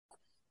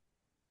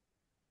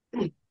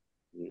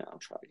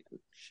try again.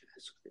 Share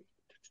screen.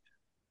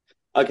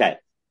 Okay.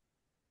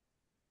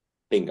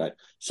 Bingo.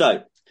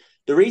 So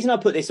the reason I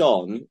put this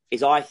on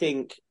is I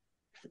think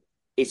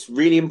it's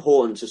really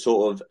important to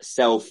sort of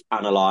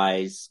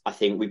self-analyze. I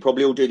think we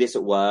probably all do this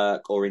at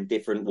work or in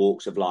different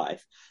walks of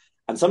life.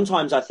 And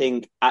sometimes I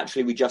think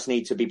actually we just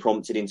need to be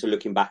prompted into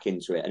looking back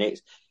into it. And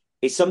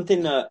it's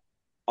something that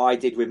I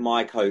did with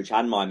my coach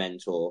and my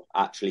mentor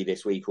actually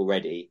this week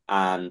already.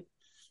 And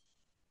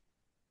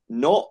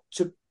not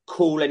to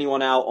call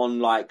anyone out on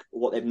like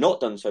what they've not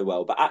done so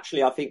well, but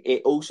actually I think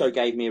it also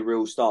gave me a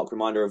real stark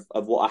reminder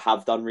of what I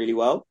have done really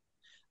well.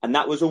 And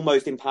that was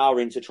almost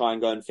empowering to try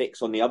and go and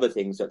fix on the other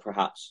things that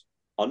perhaps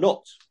are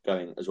not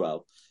going as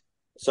well.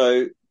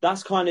 So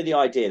that's kind of the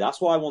idea. That's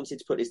why I wanted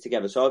to put this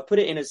together. So I've put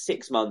it in as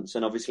 6 months.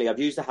 And obviously I've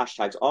used the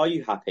hashtags, are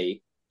you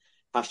happy?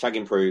 Hashtag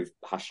improve,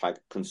 hashtag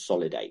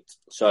consolidate.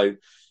 So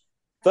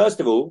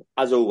first of all,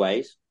 as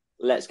always,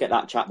 let's get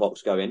that chat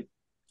box going.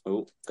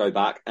 Oh, go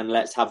back and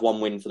let's have one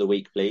win for the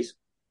week, please.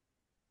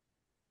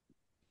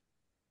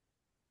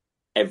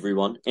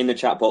 Everyone in the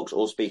chat box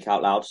or speak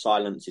out loud.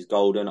 Silence is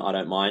golden. I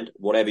don't mind.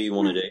 Whatever you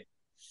want to do.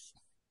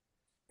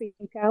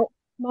 Speak out.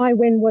 My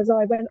win was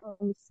I went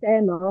on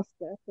Stairmaster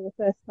for the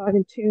first time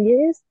in 2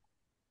 years,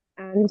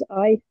 and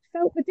I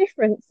felt the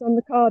difference on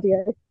the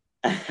cardio.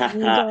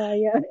 And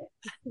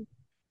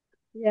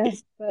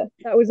but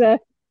that was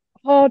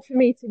hard for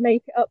me to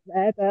make it up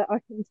there, but I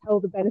can tell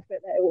the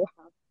benefit that it will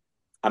have.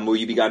 And will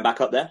you be going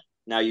back up there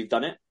now you've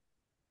done it?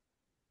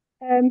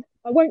 I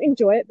won't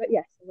enjoy it, but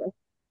yes, I will.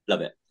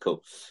 Love it.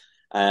 Cool.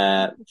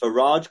 For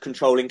Raj,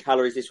 controlling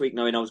calories this week,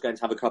 knowing I was going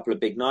to have a couple of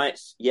big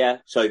nights. Yeah.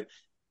 So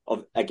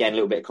again, a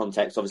little bit of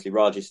context. Obviously,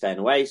 Raj is staying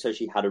away, so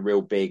she had a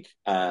real big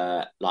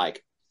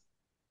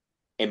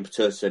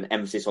impetus and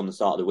emphasis on the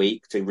start of the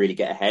week to really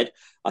get ahead.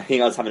 I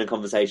think I was having a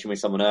conversation with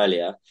someone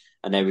earlier,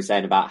 and they were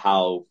saying about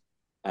how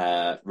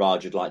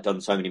Raj had like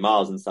done so many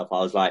miles and stuff. I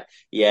was like,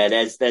 yeah,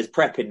 there's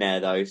prep in there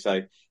though,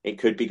 so it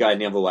could be going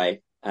the other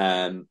way.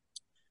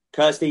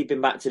 Kirsty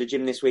been back to the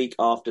gym this week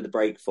after the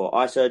break for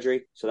eye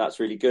surgery, so that's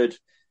really good.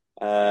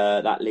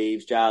 That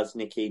leaves Jazz,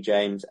 Nikki,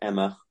 James,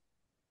 Emma.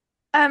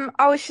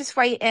 I was just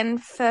waiting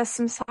for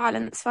some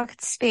silence so I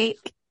could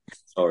speak.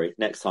 Sorry,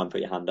 next time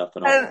put your hand up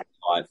and I'll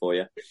try it for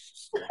you.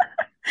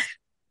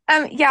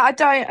 Yeah, I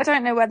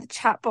don't know where the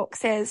chat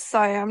box is, so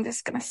I'm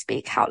just going to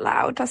speak out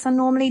loud as I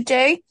normally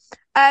do.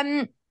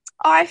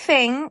 I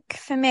think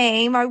for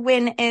me, my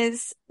win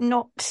is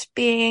not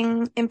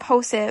being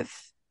impulsive,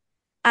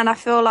 and I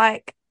feel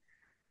like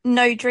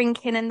no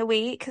drinking in the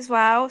week as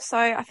well. So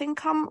I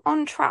think I'm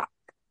on track.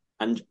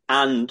 And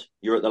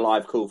you're at the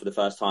live call for the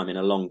first time in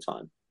a long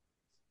time.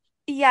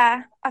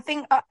 Yeah, I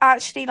think I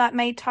actually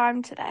made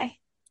time today.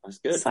 That's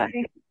good. So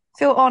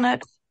feel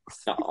honoured.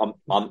 I'm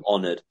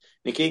honoured.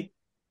 Nikki?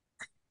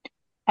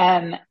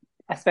 I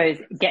suppose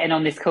getting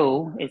on this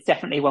call is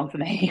definitely one for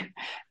me,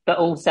 but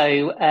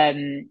also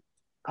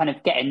kind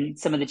of getting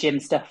some of the gym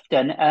stuff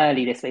done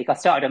early this week. I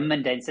started on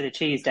Monday instead of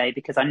Tuesday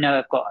because I know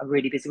I've got a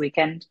really busy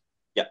weekend.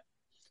 Yeah.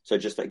 So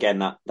just again,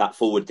 that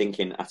forward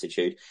thinking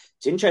attitude.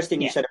 It's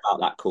interesting you said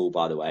about that call,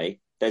 by the way.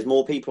 There's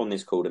more people on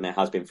this call than there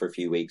has been for a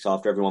few weeks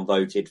after everyone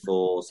voted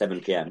for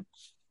 7 p.m.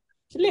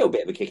 It's a little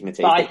bit of a kick in the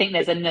teeth. But I think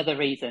there's another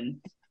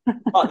reason.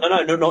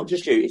 Oh, no, not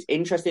just you. It's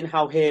interesting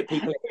how people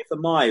are here for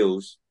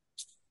miles,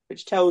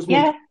 which tells me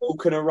people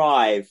can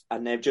arrive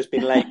and they've just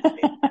been late.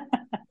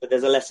 But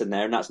there's a lesson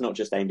there, and that's not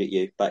just aimed at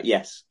you. But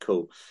yes,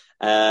 cool.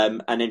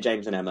 And then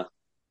James and Emma.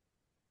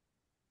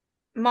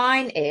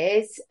 Mine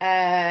is,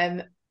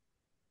 I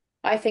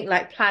think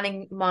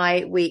planning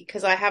my week,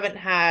 because I haven't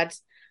had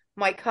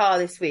my car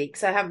this week,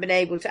 so I haven't been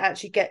able to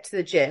actually get to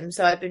the gym.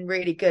 So I've been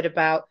really good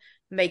about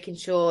making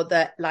sure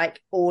that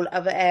all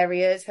other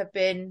areas have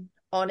been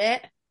on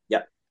it.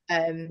 Yep.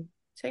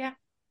 So yeah.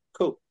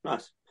 Cool.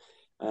 Nice.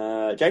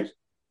 James?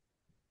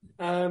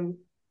 I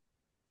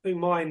think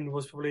mine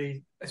was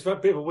probably, it's a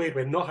bit of a weird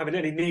one, not having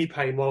any knee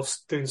pain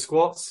whilst doing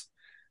squats.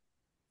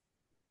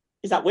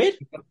 Is that weird?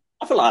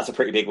 I feel like that's a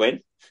pretty big win.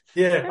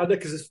 Yeah, I know,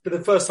 because it's been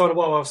the first time in a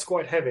while I've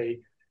squatted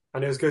heavy,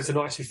 and it was good to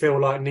not actually feel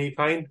knee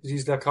pain, because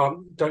usually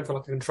don't feel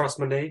like I can trust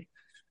my knee.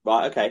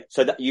 Right, okay.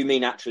 So that you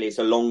mean actually it's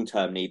a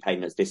long-term knee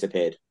pain that's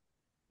disappeared?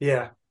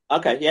 Yeah.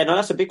 Okay, yeah, no,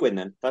 that's a big win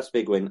then. That's a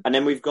big win. And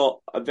then we've got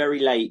a very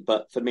late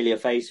but familiar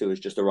face who has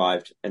just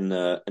arrived in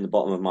the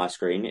bottom of my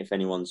screen, if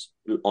anyone's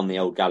on the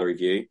old gallery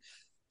view.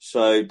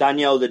 So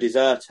Danielle the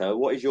Deserter,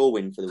 what is your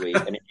win for the week?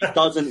 And if it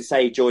doesn't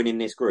say joining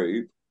this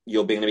group,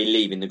 you're going to be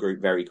leaving the group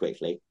very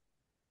quickly.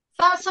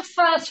 That's a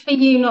first for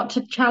you not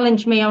to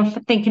challenge me on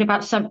thinking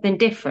about something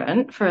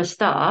different for a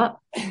start.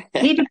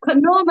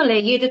 Normally,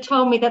 you'd have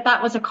told me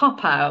that was a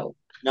cop-out.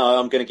 No,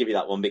 I'm going to give you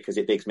that one because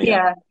it bigs me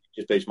up.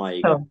 It just boosts my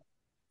ego. Cool.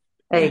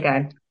 There you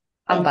go.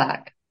 I'm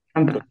back.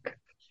 And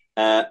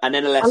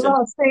then a lesson.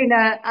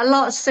 A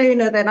lot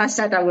sooner than I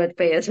said I would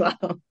be as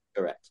well.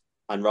 Correct.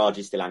 And Raj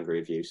is still angry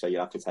with you, so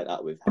you'll have to take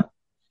that with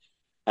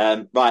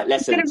her. Right,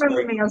 lesson. She's going to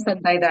remember me on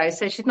Sunday, though,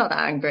 so she's not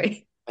that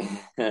angry.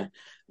 I'm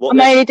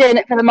only doing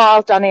it for the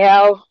miles,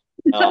 Danielle.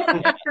 Oh,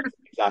 yeah,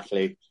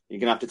 exactly. You're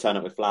going to have to turn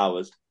up with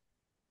flowers.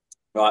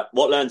 Right.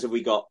 What learns have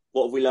we got?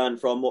 What have we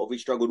learned from? What have we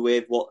struggled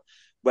with?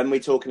 When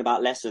we're talking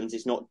about lessons,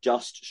 it's not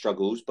just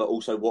struggles, but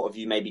also what have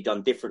you maybe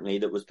done differently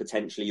that was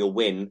potentially your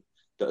win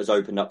that has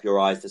opened up your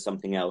eyes to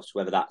something else,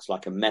 whether that's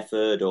like a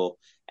method or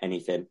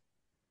anything.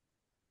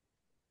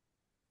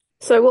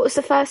 So what was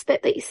the first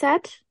bit that you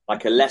said?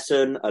 Like a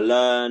lesson, a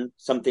learn,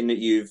 something that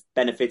you've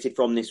benefited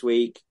from this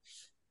week.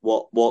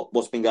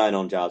 What's been going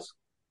on, Jazz?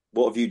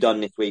 What have you done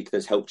this week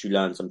that's helped you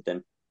learn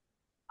something?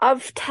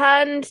 I've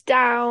turned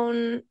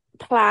down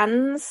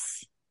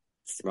plans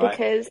Right.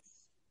 because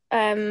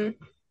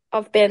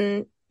I've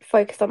been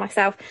focused on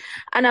myself,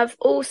 and I've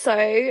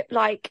also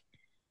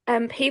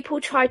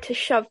people try to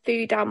shove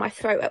food down my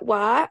throat at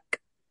work,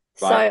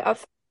 so Right.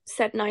 I've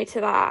said no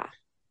to that.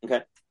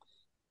 Okay.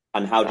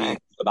 And how do you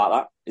feel about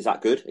that? Is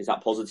that good? Is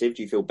that positive?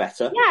 Do you feel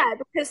better? Yeah,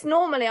 because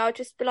normally I'll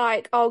just be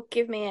like, "Oh,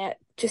 give me it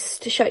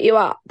just to shut you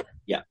up."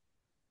 Yeah.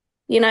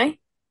 You know?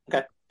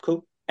 Okay,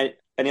 cool.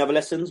 Any other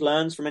lessons,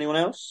 learns from anyone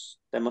else?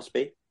 There must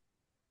be.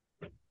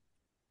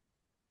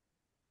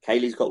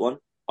 Kaylee's got one,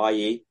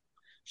 i.e.,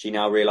 she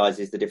now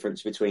realises the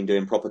difference between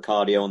doing proper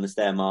cardio on the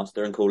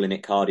Stairmaster and calling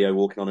it cardio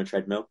walking on a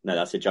treadmill. No,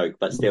 that's a joke,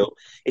 but still,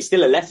 it's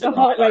still a lesson. The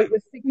heart right? rate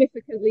was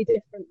significantly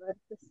different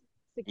though.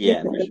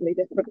 Significantly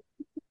different.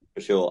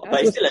 For sure. As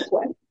But was the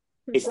sweat.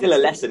 it's still a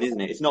lesson, isn't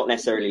it? It's not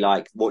necessarily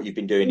like what you've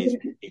been doing is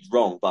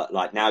wrong, but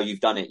like now you've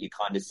done it, you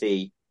kind of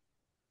see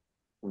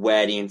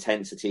where the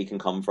intensity can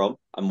come from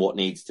and what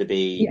needs to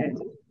be, Yeah.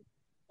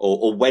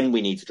 or when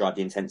we need to drive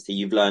the intensity.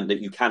 You've learned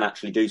that you can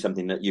actually do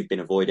something that you've been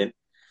avoiding.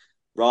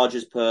 Raj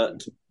has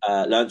put,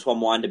 learn to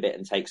unwind a bit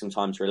and take some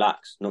time to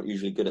relax. Not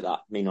usually good at that.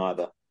 Me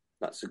neither.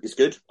 It's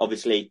good.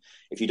 Obviously,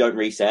 if you don't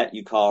reset,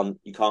 you can't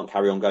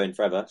carry on going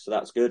forever. So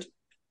that's good.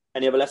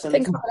 Any other I lessons?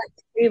 think I like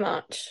too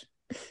much.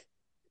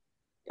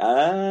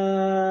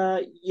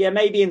 Yeah,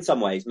 maybe in some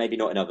ways, maybe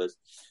not in others.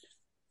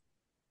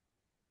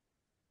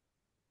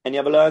 Any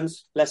other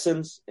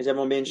lessons? Is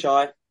everyone being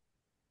shy?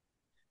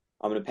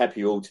 I'm going to pepper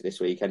you all to this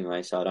week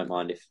anyway, so I don't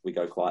mind if we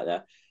go quiet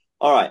there.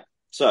 All right,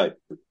 so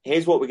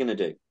here's what we're going to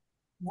do.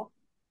 What?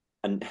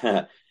 And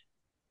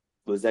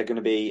was there going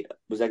to be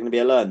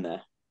a learn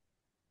there,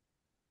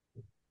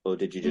 or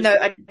did you just? No,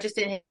 I just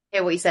didn't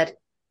hear what you said.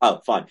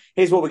 Oh, fine.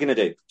 Here's what we're going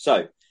to do.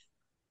 So,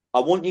 I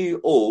want you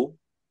all,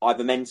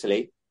 either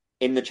mentally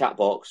in the chat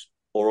box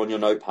or on your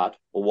notepad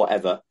or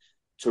whatever,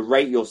 to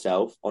rate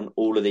yourself on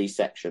all of these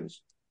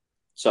sections.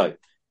 So,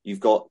 you've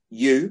got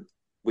you,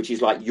 which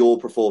is like your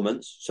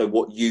performance. So,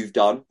 what you've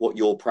done, what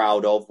you're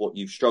proud of, what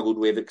you've struggled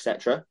with,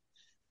 etc.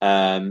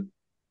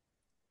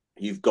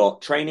 You've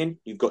got training,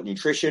 you've got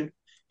nutrition,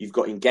 you've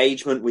got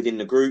engagement within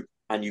the group,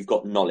 and you've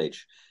got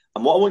knowledge.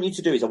 And what I want you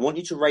to do is I want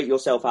you to rate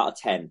yourself out of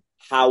 10.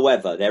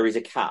 However, there is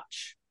a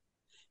catch.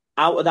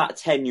 Out of that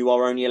 10, you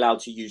are only allowed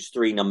to use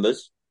 3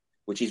 numbers,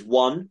 which is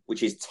 1,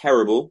 which is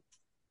terrible,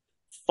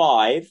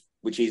 5,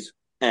 which is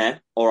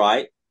all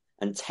right,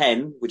 and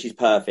 10, which is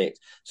perfect.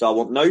 So I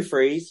want no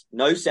 3s,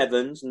 no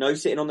 7s, no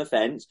sitting on the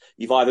fence.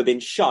 You've either been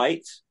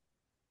shite,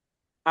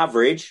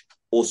 average,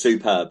 or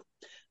superb.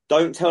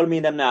 Don't tell me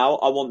them now.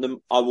 I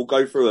will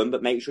go through them,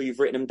 but make sure you've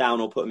written them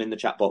down or put them in the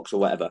chat box or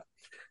whatever.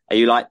 Are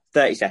you like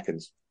 30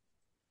 seconds?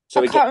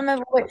 So I can't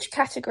remember which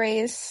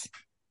categories.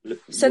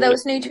 So there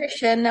was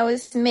nutrition, there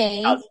was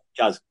me.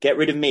 Jazz, get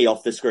rid of me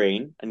off the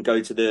screen and go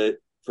to the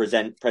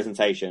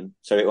presentation.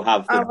 So it will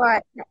have Oh,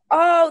 right.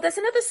 Oh, there's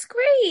another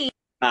screen.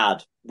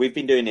 Mad. We've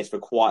been doing this for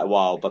quite a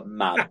while, but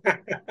mad.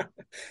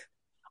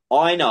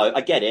 I know,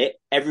 I get it.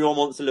 Everyone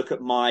wants to look at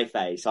my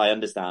face. I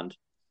understand.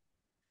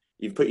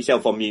 You've put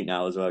yourself on mute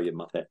now as well, you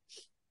muppet.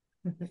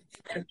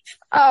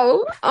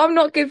 Oh, I'm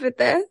not good with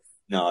this.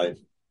 No,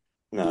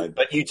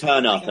 but you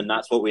turn up and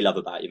that's what we love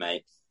about you,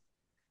 mate.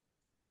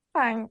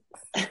 Thanks.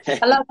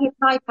 I love your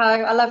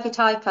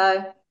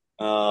typo.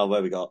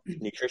 Where we got?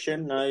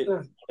 Nutrition? No.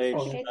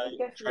 Knowledge,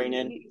 no.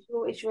 Training?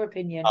 It's your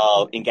opinion.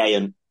 Oh,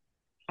 engagement.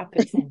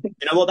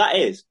 You You know what that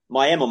is?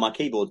 My M on my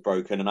keyboard's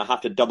broken and I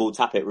have to double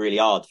tap it really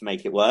hard to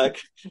make it work.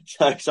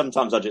 So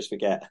sometimes I just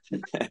forget.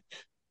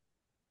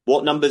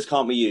 What numbers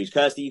can't we use?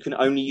 Kirsty, you can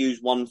only use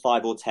 1,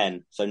 5, or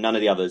 10. So none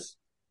of the others.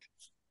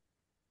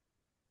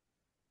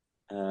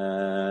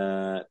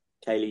 Kaylee,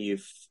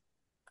 you've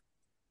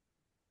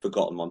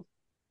forgotten one.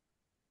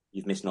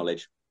 You've missed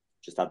knowledge.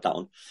 Just add that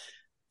on.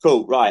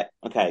 Cool. Right.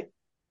 Okay.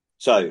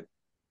 So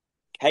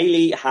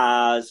Kaylee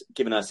has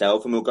given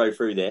herself, and we'll go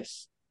through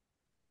this.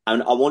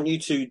 And I want you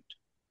to,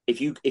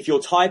 if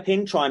you're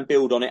typing, try and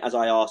build on it as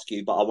I ask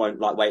you, but I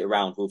won't wait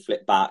around. We'll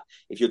flip back.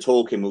 If you're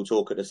talking, we'll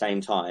talk at the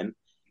same time.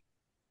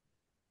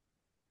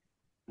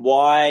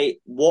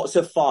 What's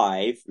a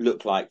 5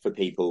 look like for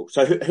people?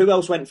 So who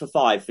else went for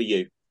 5 for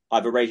you?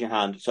 Either raise your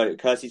hand. So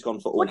Kirsty's gone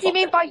for all. What do you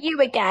mean by you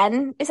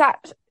again? Is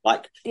that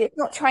it's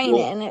not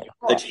training?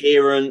 It's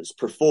adherence,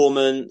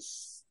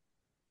 performance,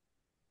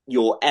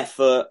 your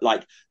effort,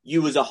 like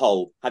you as a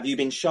whole. Have you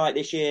been shite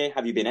this year?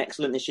 Have you been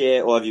excellent this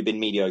year? Or have you been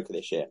mediocre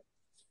this year?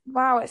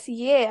 Wow, it's a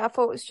year. I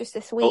thought it was just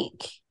this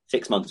week.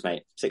 6 months,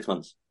 mate. 6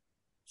 months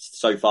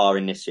so far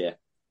in this year.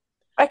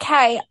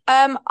 Okay,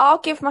 I'll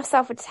give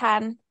myself a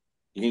 10.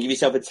 You can give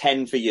yourself a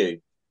 10 for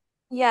you.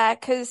 Yeah,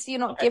 because you're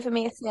not Okay. giving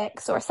me a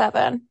 6 or a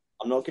 7.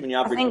 I'm not giving you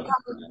I average. think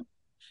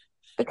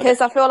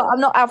because I feel like I'm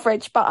not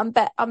average, but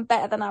I'm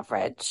better than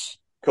average.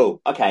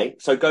 Cool. Okay.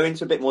 So go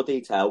into a bit more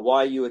detail.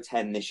 Why are you a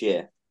 10 this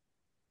year?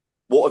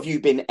 What have you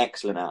been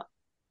excellent at?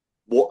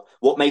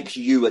 What makes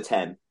you a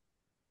 10?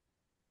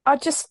 I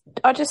just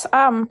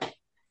am.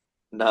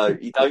 No,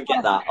 you don't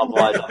get that.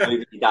 Otherwise, I'm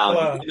moving you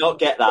down. You do not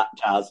get that,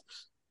 Jazz.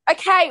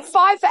 Okay,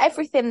 5 for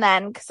everything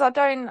then, because I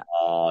don't.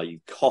 Oh,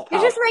 you cop You're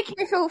out. just making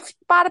me feel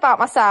bad about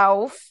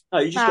myself. No,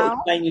 you just got to now.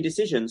 explain your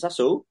decisions. That's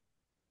all.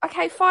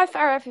 Okay, 5 for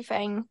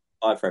everything.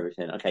 5 for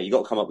everything. Okay, you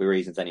got to come up with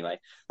reasons anyway.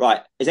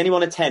 Right. Is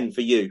anyone a 10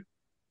 for you?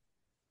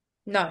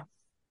 No.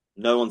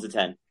 No one's a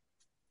 10.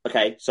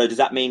 Okay, so does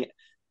that mean,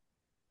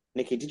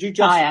 Nikki, did you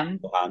just I am. raise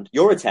your hand?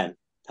 You're a 10.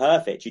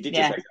 Perfect. You did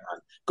just Yeah. raise your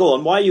hand. Go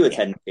on. Why are you a Yeah.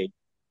 10, Nikki?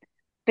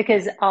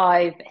 Because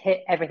I've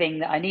hit everything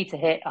that I need to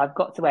hit. I've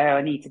got to where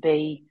I need to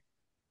be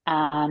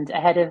and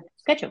ahead of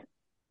schedule.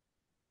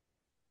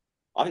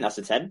 I think that's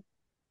a 10.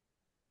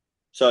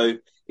 So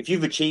if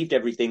you've achieved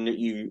everything that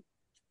you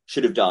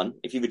should have done,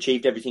 if you've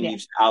achieved everything Yeah.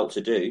 you've set out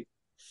to do,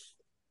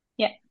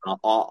 Yeah.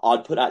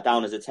 I'd put that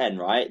down as a 10,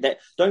 right?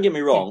 Don't get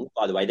me wrong,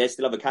 by the way, there's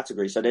still other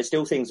categories. So there's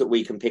still things that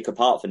we can pick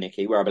apart for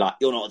Nikki, where I'll be like,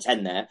 you're not a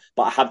 10 there,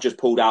 but I have just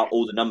pulled out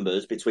all the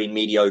numbers between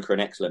mediocre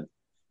and excellent.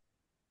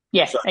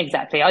 Yes, So-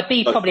 exactly. I'd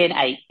be So- probably an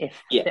 8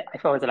 if Yeah.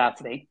 I was allowed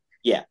to be.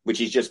 Yeah, which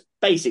is just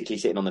basically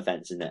sitting on the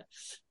fence, isn't it?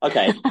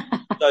 Okay,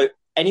 so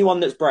anyone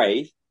that's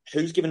brave,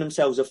 who's given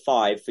themselves a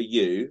 5 for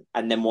you,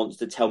 and then wants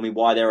to tell me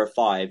why they're a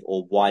 5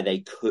 or why they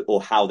could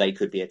or how they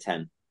could be a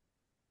 10?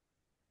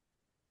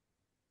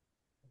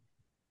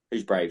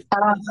 Who's brave?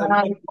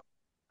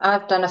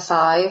 I've done a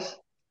 5.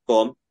 Go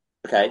on.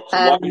 Okay, so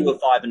why are you a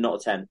 5 and not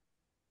a 10?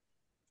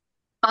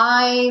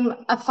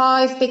 I'm a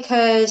 5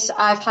 because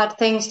I've had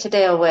things to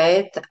deal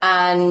with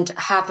and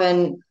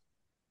haven't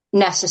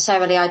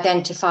necessarily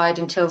identified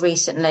until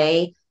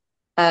recently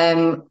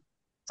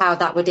how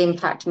that would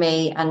impact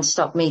me and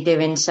stop me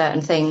doing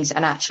certain things,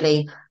 and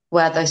actually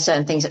where those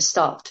certain things that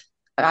stopped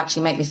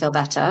actually make me feel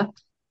better.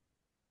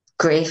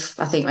 Grief,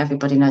 I think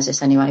everybody knows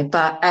this anyway,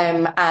 but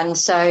and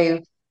so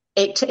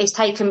it's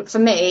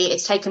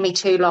taken me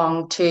too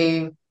long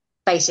to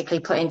basically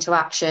put into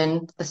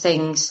action the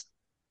things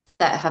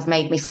that have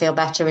made me feel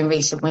better in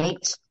recent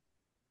weeks.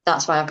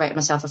 That's why I've rated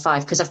myself a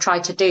 5, because I've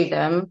tried to do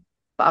them,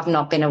 but I've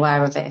not been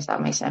aware of it, if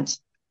that makes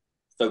sense.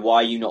 So why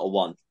are you not a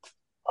 1?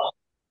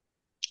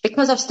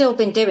 Because I've still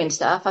been doing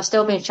stuff. I've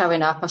still been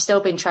showing up. I've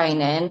still been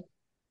training.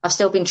 I've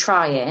still been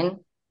trying.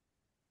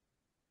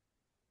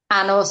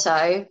 And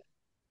also,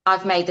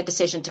 I've made the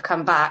decision to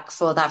come back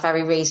for that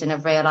very reason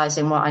of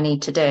realizing what I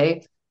need to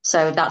do.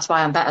 So that's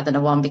why I'm better than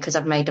a 1, because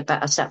I've made a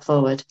better step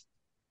forward.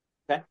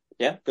 Okay,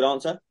 yeah, good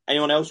answer.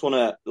 Anyone else want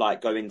to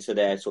go into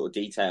their sort of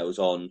details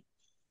on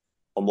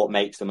what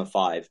makes them a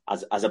 5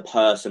 as a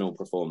personal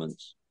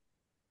performance?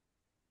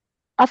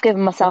 I've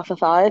given myself a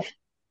 5,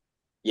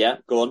 Yeah,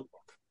 go on.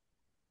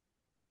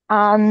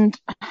 and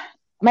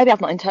maybe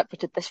I've not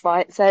interpreted this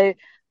right. So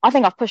I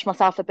think I've pushed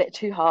myself a bit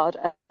too hard,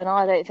 and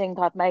I don't think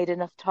I've made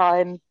enough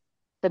time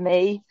for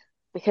me,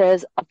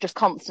 because I've just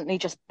constantly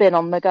just been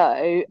on the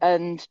go,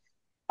 and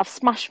I've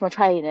smashed my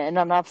training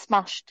and I've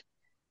smashed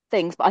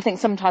things, but I think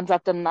sometimes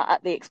I've done that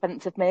at the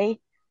expense of me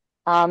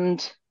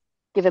and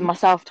giving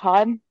myself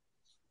time.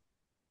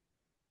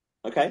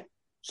 Okay.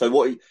 So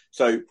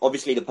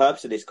obviously the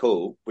purpose of this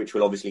call, which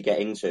we'll obviously get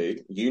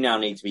into, you now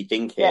need to be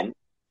thinking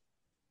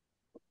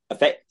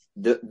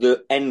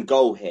the end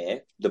goal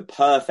here, the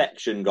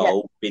perfection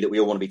goal would be that we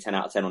all want to be 10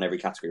 out of 10 on every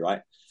category,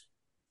 right?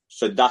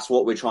 So that's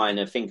what we're trying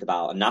to think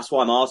about. And that's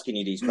why I'm asking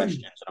you these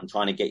questions, and I'm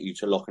trying to get you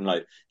to lock and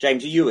load.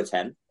 James, are you a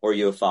 10 or are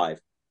you a 5?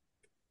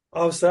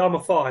 I would say I'm a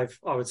 5,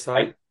 I would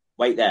say.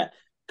 Wait there.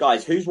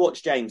 Guys, who's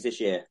watched James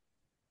this year?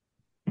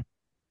 Me.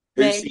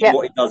 Who's seen Yeah.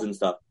 what he does and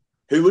stuff?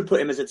 Who would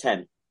put him as a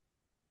 10?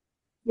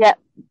 Yeah.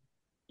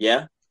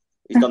 Yeah?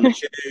 He's done the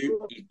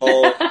shoe, he's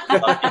bald.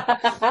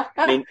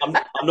 I mean, I'm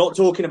not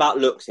talking about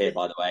looks here,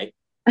 by the way,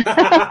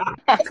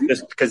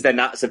 just because then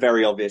that's a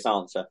very obvious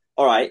answer.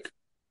 All right.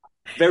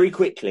 Very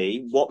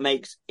quickly, what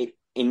makes it,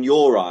 in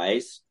your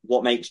eyes,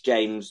 what makes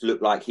James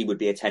look like he would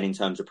be a 10 in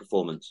terms of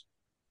performance?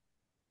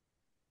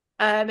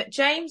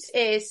 James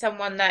is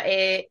someone that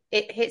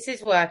it hits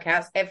his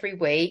workouts every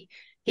week.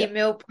 He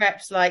meal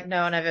preps like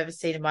no one I've ever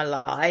seen in my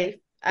life.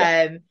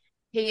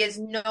 He is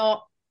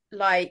not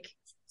like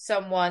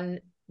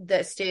someone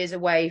that steers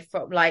away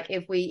from, like,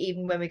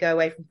 even when we go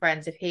away from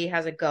friends, if he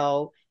has a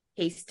goal,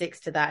 he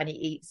sticks to that and he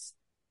eats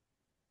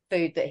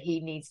food that he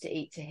needs to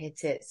eat to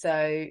hit it.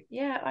 So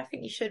yeah, I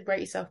think you should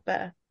rate yourself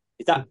better.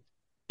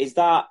 Is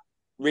that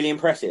really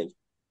impressive?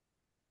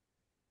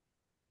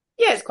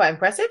 Yeah, it's quite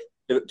impressive.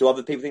 Do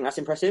other people think that's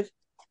impressive?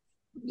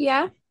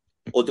 Yeah.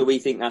 Or do we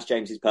think that's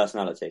James's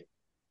personality?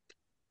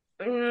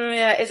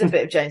 Yeah, it's a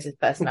bit of James's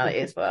personality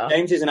as well.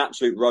 James is an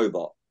absolute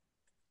robot.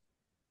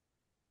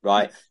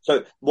 Right?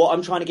 So what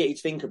I'm trying to get you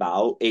to think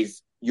about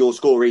is your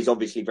score is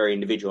obviously very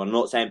individual. I'm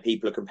not saying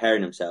people are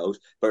comparing themselves,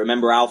 but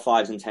remember our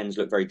 5s and 10s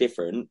look very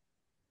different.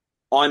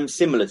 I'm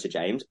similar to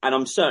James, and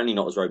I'm certainly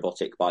not as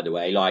robotic, by the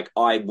way. Like,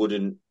 I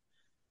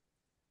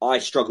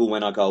struggle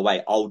when I go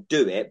away. I'll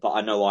do it, but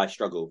I know I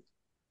struggle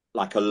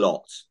like a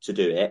lot to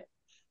do it.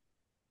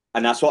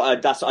 And I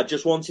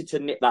just wanted to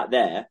nip that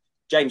there.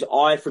 James,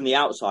 from the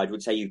outside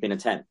would say you've been a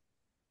 10.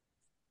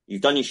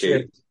 You've done your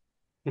shoot.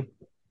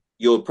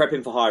 You're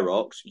prepping for High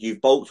Rocks.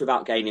 You've bulked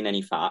without gaining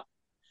any fat.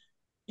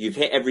 You've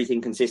hit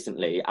everything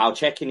consistently. Our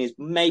check-in is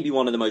maybe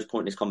one of the most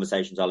pointless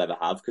conversations I'll ever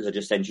have, because I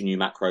just send you new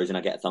macros and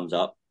I get a thumbs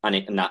up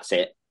and that's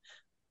it,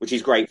 which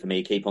is great for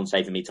me. Keep on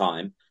saving me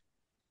time.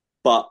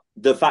 But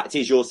the fact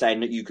is, you're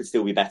saying that you could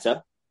still be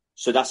better.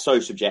 So that's so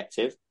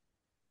subjective.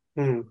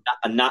 And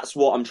that's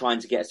what I'm trying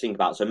to get us to think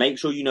about. So make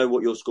sure you know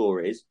what your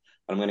score is.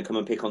 And I'm going to come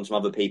and pick on some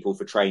other people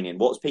for training.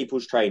 What's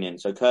people's training?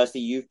 So Kirsty,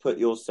 you've put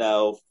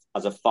yourself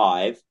as a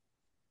 5.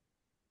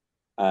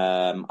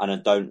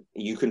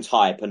 You can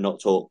type and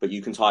not talk, but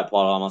you can type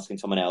while I'm asking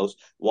someone else.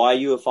 Why are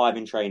you a 5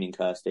 in training,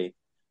 Kirsty?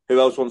 Who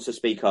else wants to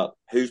speak up?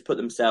 Who's put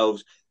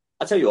themselves?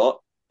 I'll tell you what,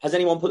 has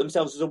anyone put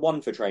themselves as a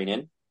 1 for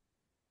training?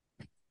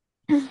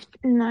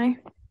 No.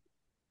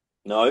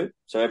 No?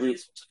 So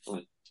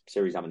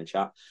Siri's having a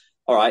chat.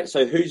 All right,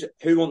 so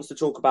who wants to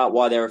talk about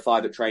why they're a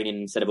 5 at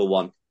training instead of a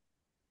 1?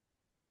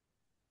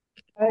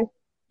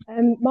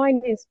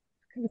 Mine is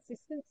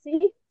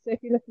consistency. So if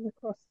you're looking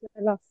across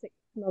the last 6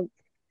 months,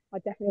 I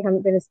definitely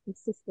haven't been as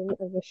consistent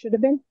as I should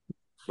have been.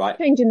 Right.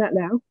 Changing that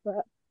now,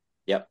 but...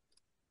 Yep.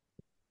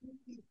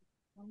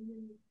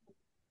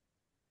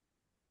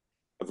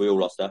 Have we all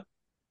lost her?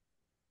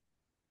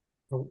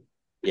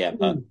 Yeah.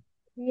 Can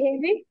you hear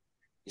me?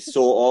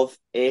 Sort of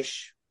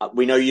ish.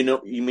 We know you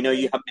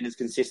haven't been as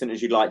consistent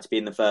as you'd like to be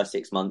in the first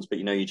 6 months, but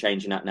you're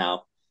changing that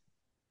now.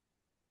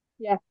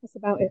 Yeah, that's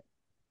about it.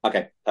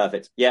 Okay,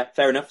 perfect. Yeah,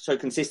 fair enough. So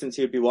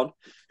consistency would be 1.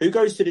 Who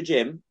goes to the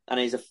gym and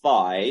is a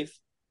 5,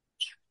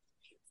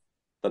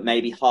 but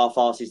maybe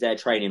half-asses their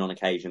training on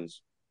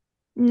occasions?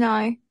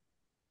 No.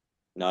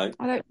 No?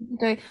 I don't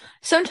do.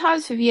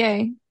 Sometimes with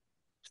you.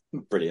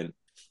 Brilliant.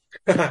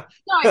 No,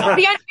 the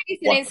only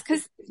reason is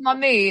because it's my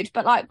mood.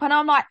 But like when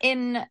I'm like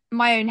in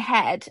my own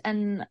head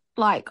and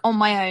like on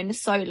my own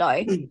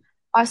solo,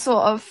 I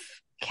sort of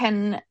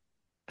can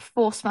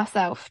force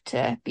myself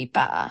to be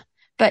better.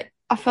 But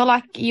I feel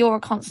like you're a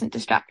constant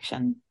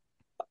distraction.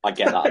 I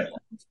get that.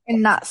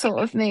 In that sort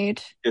of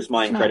mood. Just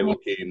my incredible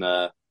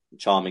humour,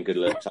 charming good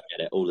looks. I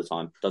get it all the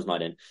time. Does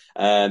mine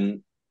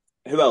in.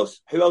 Who else?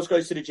 Who else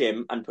goes to the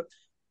gym and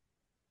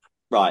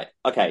Right,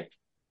 okay.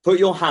 Put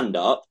your hand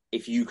up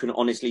if you can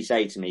honestly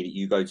say to me that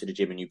you go to the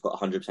gym and you put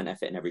 100%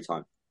 effort in every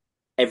time.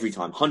 Every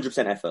time,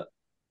 100% effort.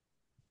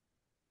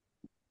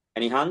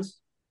 Any hands?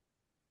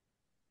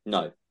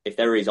 No. If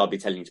there is, I'll be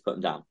telling you to put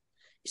them down.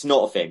 It's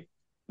not a thing.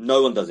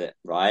 No one does it,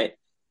 right?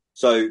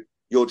 So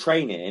your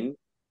training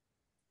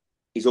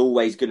is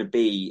always going to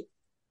be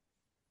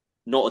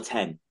not a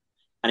 10.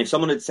 And if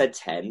someone had said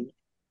 10,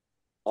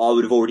 I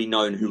would have already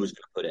known who was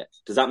going to put it.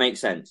 Does that make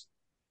sense?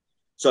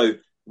 So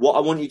what I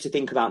want you to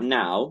think about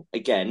now,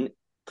 again,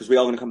 because we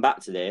are going to come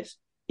back to this,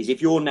 is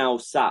if you're now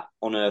sat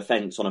on a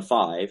fence on a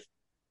 5,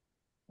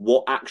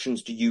 what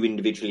actions do you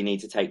individually need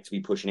to take to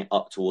be pushing it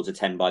up towards a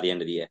 10 by the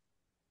end of the year?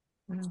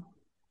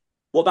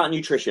 What about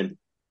nutrition?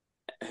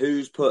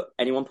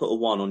 Anyone put a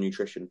 1 on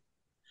nutrition?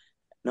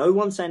 No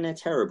one's saying they're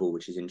terrible,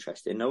 which is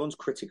interesting. No one's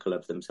critical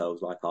of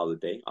themselves like I would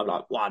be. I'm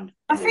like 1.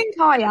 I think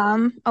I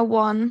am a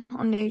 1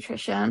 on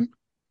nutrition.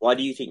 Why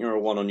do you think you're a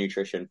 1 on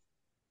nutrition?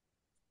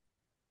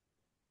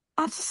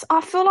 I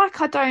feel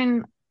like I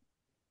don't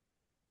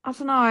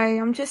know.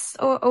 I'm just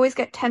always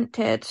get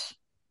tempted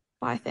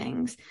by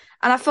things.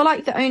 And I feel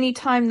like the only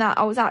time that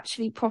I was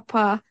actually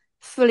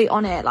fully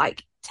on it,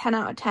 like 10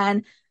 out of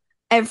 10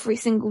 every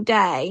single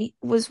day,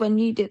 was when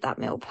you did that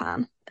meal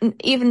plan. And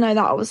even though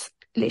that I was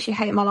literally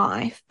hating my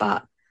life,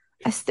 but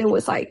I still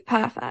was like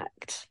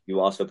perfect.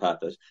 You asked for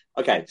purpose.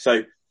 Okay,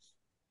 so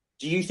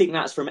do you think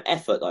that's from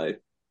effort though?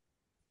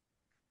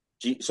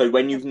 So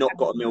when you've not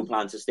got a meal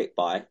plan to stick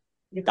by,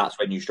 that's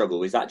when you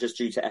struggle. Is that just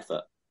due to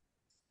effort?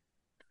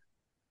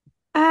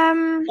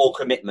 Or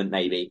commitment,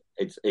 maybe,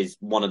 is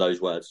one of those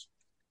words.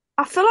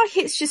 I feel like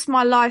it's just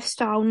my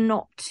lifestyle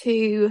not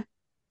to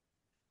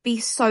be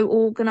so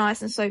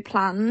organised and so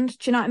planned.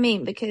 Do you know what I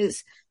mean?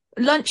 Because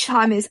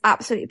lunchtime is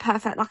absolutely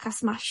perfect. Like I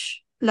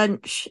smash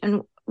lunch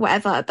and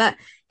whatever. But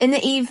in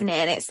the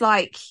evening, it's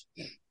like,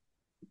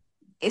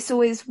 it's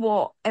always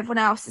what everyone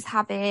else is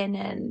having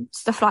and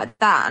stuff like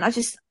that.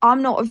 And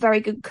I'm not a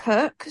very good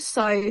cook.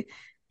 So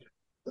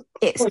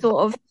it's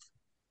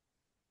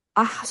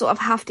I sort of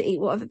have to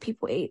eat whatever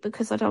people eat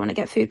because I don't want to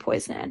get food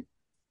poisoning.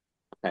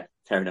 Okay,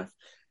 fair enough.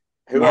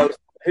 Who else?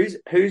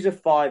 Who's a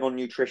 5 on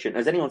nutrition?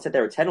 Has anyone said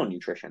they're a 10 on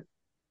nutrition?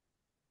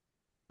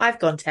 I've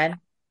gone 10.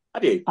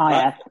 Have you? I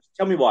have.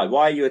 Tell me why.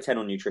 Why are you a 10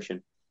 on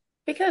nutrition?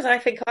 Because I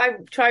think I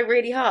try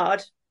really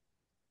hard.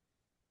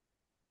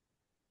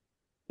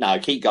 No,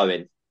 keep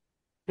going.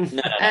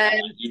 No,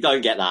 you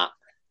don't get that.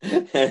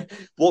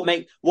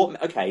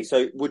 Okay,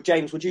 so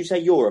would you say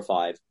you're a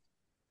 5?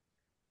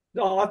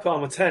 No, I put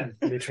on a 10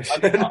 in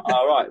nutrition.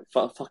 All right,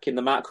 fucking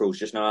the mackerels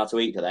just know how to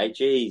eat, do they?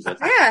 Jesus.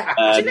 Yeah,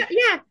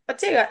 yeah, I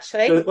do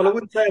actually. Well, I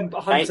wouldn't say I'm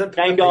 100% Named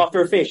perfect.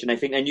 after a fish, and they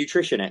think they're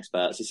nutrition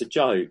experts. It's a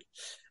joke.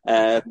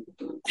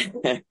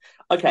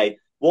 Okay,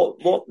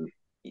 what?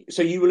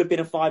 So you will have been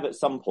a 5 at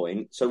some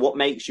point. So what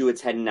makes you a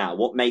 10 now?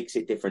 What makes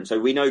it different? So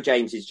we know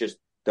James is just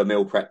the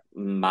meal prep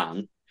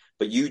man,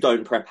 but you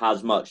don't prep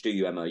as much, do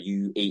you, Emma?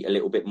 You eat a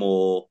little bit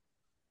more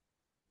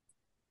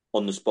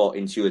on the spot,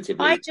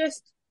 intuitively.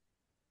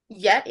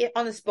 Yeah,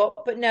 on the spot,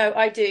 but no,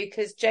 I do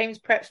because James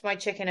preps my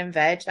chicken and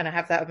veg, and I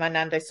have that with my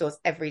Nando sauce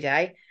every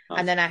day, Nice.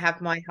 and then I have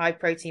my high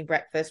protein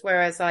breakfast.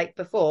 Whereas, like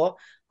before,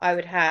 I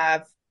would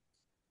have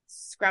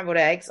scrambled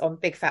eggs on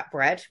big fat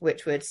bread,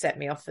 which would set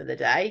me off for the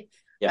day.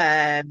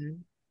 Yeah.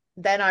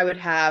 Then I would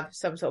have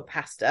some sort of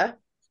pasta,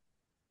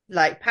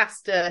 like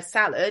pasta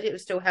salad. It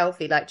was still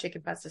healthy, like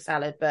chicken pasta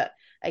salad, but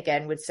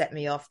again would set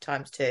me off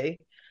 ×2.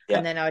 Yeah.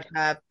 And then I would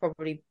have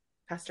probably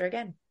pasta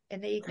again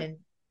in the evening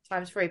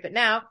 ×3. But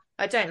now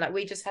I don't. Like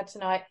we just had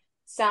tonight,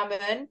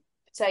 salmon,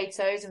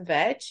 potatoes, and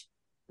veg.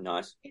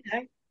 Nice. You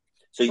know.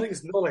 So I think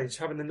it's knowledge,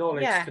 having the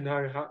knowledge Yeah. to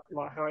know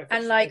how it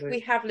And like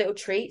we have little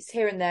treats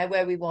here and there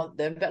where we want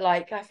them, but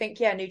like I think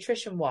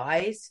nutrition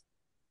wise,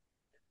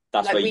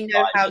 that's like where we you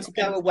know guys how are to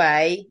go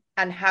away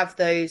and have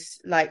those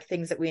like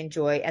things that we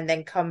enjoy, and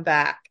then come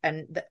back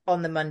and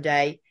on the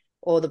Monday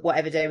or the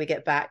whatever day we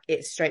get back,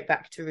 it's straight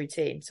back to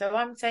routine. So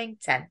I'm saying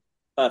 10.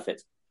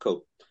 Perfect.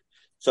 Cool.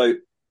 So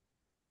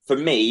for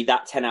me,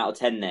 that 10 out of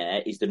 10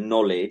 there is the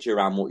knowledge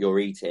around what you're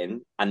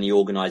eating and the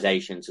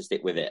organisation to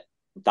stick with it.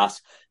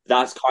 That's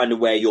kind of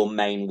where your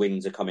main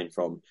wins are coming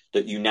from,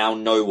 that you now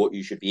know what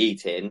you should be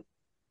eating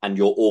and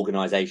your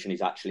organisation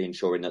is actually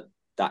ensuring that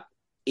that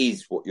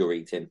is what you're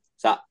eating.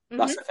 So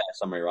that's a fair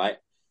summary, right?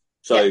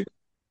 So Yeah.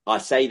 I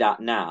say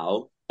that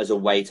now as a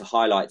way to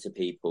highlight to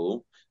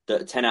people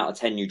that 10 out of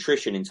 10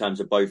 nutrition in terms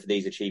of both of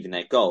these achieving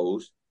their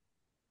goals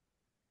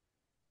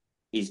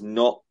is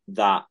not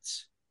that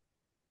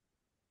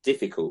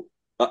difficult.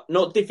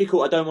 Not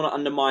difficult, I don't want to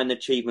undermine the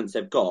achievements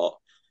they've got,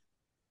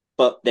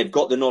 but they've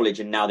got the knowledge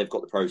and now they've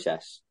got the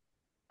process.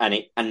 And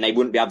they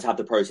wouldn't be able to have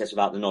the process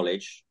without the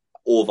knowledge,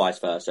 or vice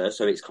versa.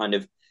 So it's kind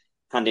of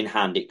hand in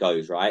hand it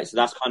goes, right? So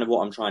that's kind of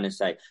what I'm trying to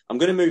say. I'm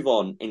going to move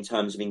on in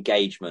terms of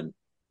engagement.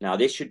 Now,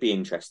 this should be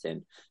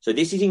interesting. So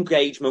this is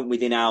engagement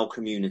within our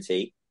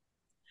community,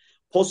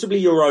 possibly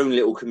your own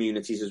little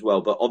communities as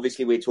well, but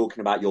obviously we're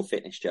talking about your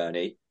fitness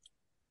journey.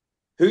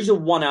 Who's a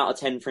 1 out of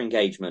 10 for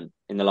engagement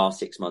in the last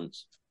 6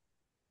 months?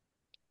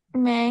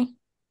 Me.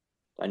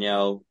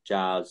 Danielle,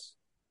 Jazz?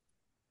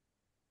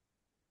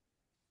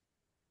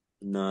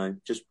 No,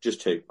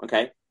 just 2.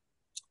 Okay.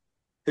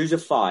 Who's a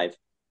 5?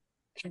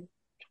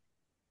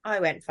 I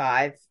went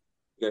 5.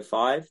 You go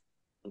 5.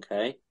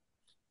 Okay.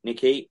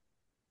 Nikki?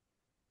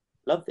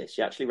 Love this.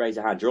 You actually raised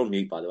a hand. You're on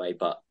mute, by the way,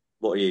 but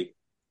what are you?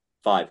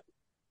 5.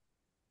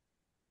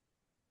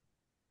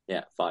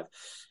 Yeah,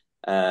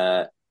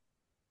 5.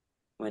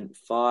 Went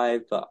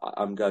 5, but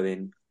I'm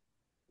going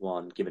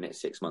 1, giving it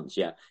 6 months.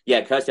 Yeah,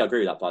 Kirsty, I agree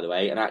with that, by the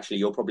way. And actually,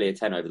 you're probably a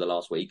 10 over the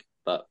last week,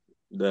 but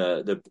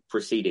the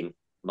preceding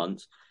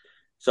months.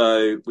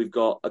 So we've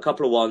got a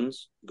couple of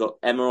 1s. We've got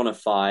Emma on a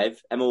 5.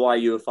 Emma, why are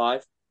you a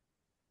 5?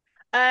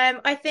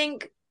 I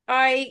think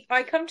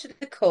I come to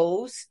the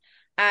calls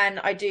and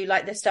I do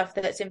like the stuff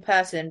that's in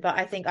person, but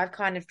I think I've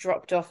kind of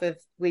dropped off of,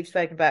 we've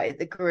spoken about it,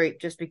 the group,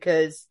 just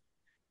because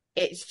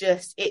it's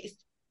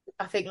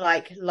I think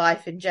like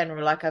life in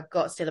general, like I've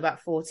got still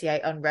about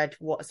 48 unread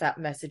WhatsApp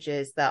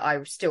messages that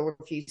I still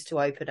refuse to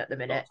open at the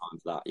minute. A lot of time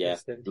for that, yeah.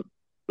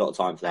 A lot of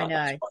time for that. I know.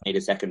 I need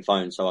a second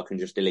phone so I can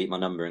just delete my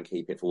number and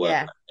keep it for work.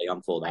 Yeah.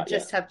 I'm for that. I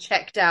just have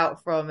checked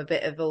out from a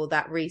bit of all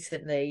that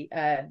recently,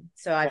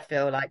 so I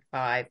feel like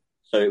 5.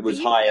 So it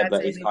was higher,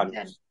 but it's kind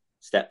of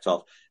stepped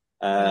off.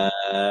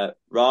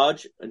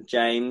 Raj and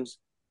James,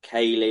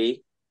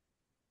 Kaylee,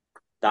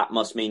 that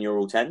must mean you're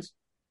all 10s.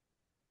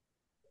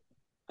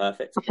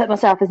 Perfect. I put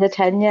myself as a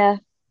 10, yeah.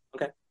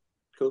 Okay,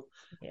 cool.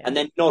 Yeah. And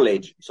then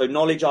knowledge. So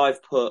knowledge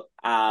I've put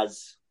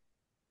as,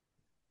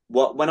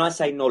 when I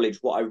say knowledge,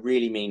 what I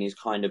really mean is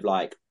kind of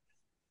like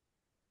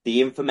the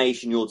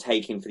information you're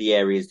taking for the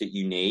areas that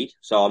you need.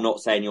 So I'm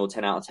not saying you're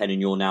 10 out of 10 and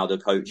you're now the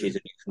coaches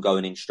and you can go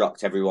and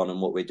instruct everyone on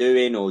what we're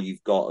doing, or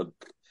you've got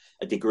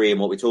a degree in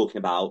what we're talking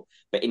about.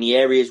 But in the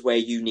areas where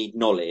you need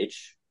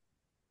knowledge,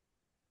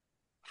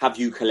 have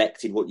you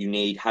collected what you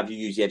need? Have you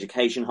used the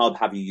Education Hub?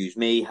 Have you used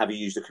me? Have you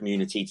used the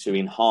community to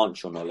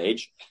enhance your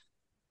knowledge?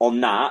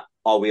 On that,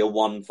 are we a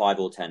 1, 5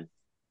 or 10?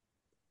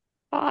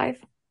 5.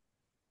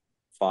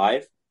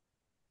 5.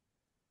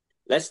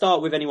 Let's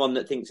start with anyone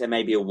that thinks there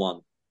may be a 1.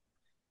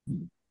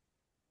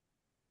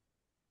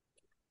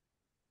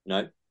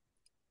 No?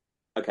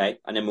 Okay,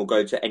 and then we'll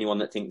go to anyone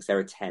that thinks they're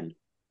a 10.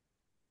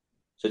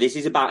 So this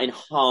is about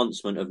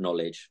enhancement of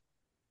knowledge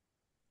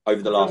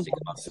over the last 6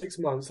 months. 6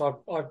 months, I'm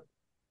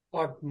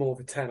more of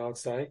a 10, I'd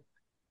say.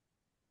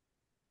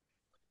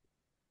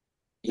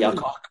 Yeah,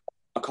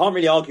 I can't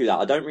really argue that.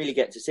 I don't really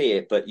get to see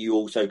it, but you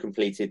also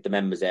completed the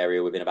members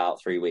area within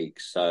about 3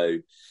 weeks. So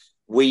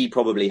we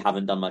probably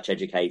haven't done much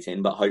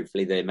educating, but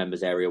hopefully the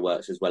members area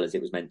works as well as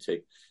it was meant to.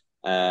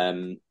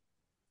 Emma,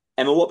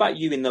 what about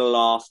you in the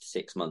last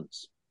 6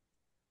 months?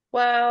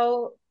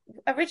 Well,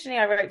 originally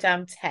I wrote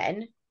down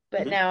 10,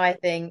 but now I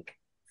think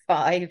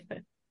 5.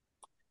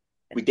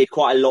 We did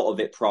quite a lot of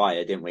it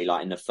prior, didn't we?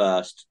 Like in the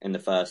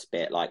first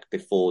bit, like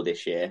before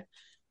this year.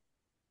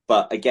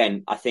 But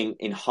again, I think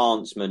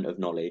enhancement of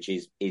knowledge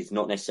is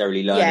not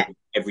necessarily learning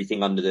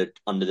everything under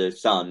the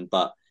sun,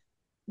 but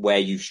where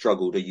you've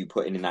struggled, are you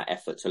putting in that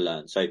effort to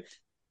learn? So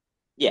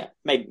yeah,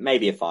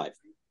 maybe a 5.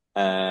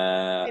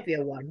 Maybe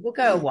a 1. We'll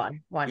go a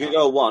 1. Why not? You can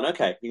go a 1.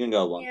 Okay, you can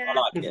go a 1. Yeah, I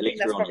like it. At least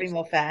that's we're probably honest.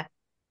 more fair.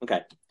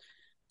 Okay,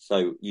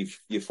 so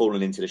you've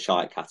fallen into the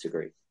shite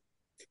category.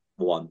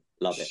 1,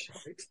 love it.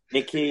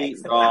 Nikki,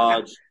 Excellent.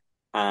 Raj,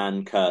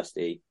 and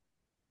Kirsty.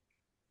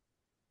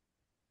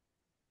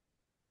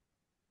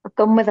 I've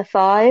gone with a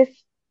 5.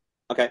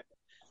 Okay,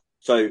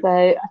 so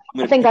I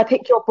think I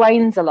pick your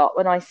brains a lot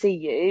when I see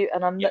you,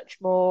 and I'm much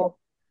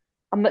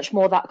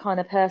more that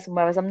kind of person.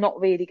 Whereas I'm not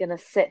really going to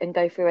sit and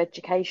go through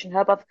Education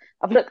Hub.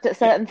 I've looked at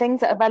certain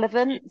things that are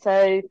relevant,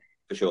 so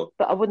for sure,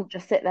 but I wouldn't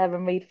just sit there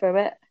and read through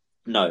it.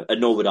 No, and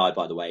nor would I,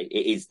 by the way.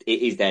 It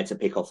is there to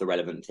pick off the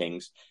relevant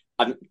things.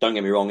 Don't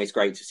get me wrong, it's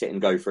great to sit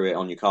and go through it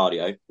on your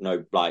cardio.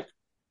 No, like,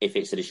 if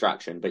it's a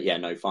distraction. But yeah,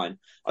 no, fine.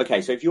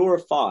 Okay, so if you're a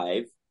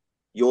 5,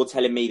 you're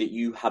telling me that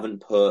you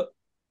haven't put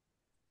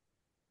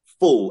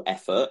full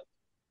effort,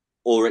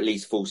 or at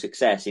least full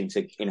success,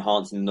 into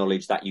enhancing the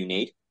knowledge that you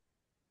need.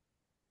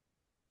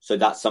 So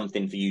that's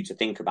something for you to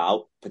think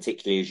about,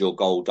 particularly as your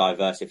goal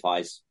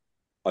diversifies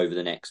over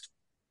the next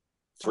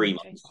 3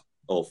 months.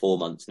 Or 4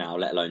 months now,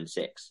 let alone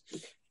 6.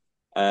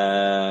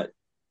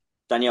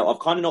 Danielle, I've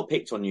kind of not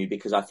picked on you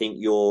because I think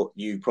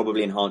you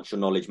probably enhance your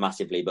knowledge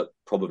massively, but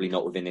probably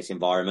not within this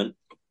environment.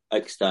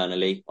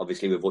 Externally,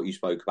 obviously, with what you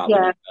spoke about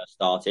when you first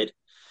started.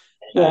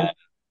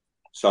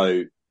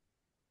 So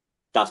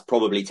that's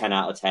probably 10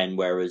 out of 10,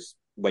 whereas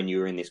when you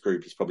were in this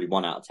group, it's probably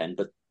 1 out of 10,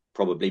 but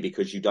probably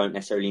because you don't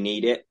necessarily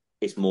need it.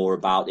 It's more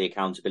about the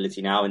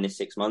accountability now in this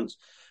 6 months,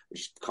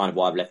 which is kind of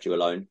why I've left you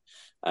alone.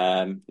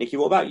 Nikki,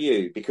 what about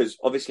you? Because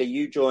obviously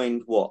you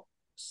joined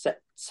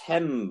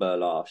September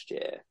last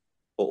year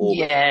or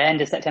August? Yeah,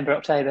 end of September,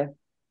 October.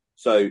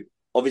 So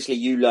obviously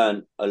you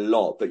learned a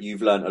lot, but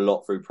you've learned a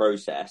lot through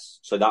process.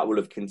 So that will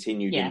have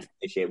continued into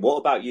this year. What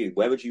about you?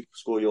 Where would you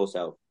score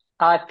yourself?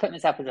 I've put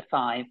myself as a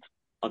 5.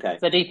 Okay.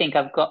 So I do think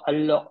I've got a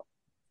lot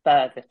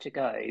further to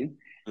go,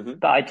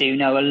 but I do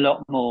know a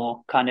lot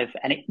more and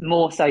it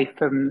more so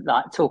from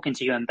like talking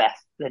to you and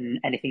Beth than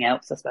anything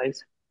else, I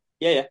suppose.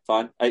 Yeah,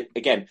 fine.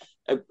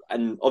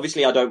 And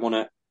obviously I don't want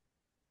to,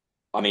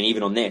 I mean,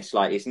 even on this,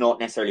 like, it's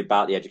not necessarily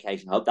about the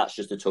Education Hub. That's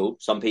just a tool.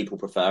 Some people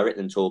prefer it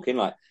than talking.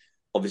 Like,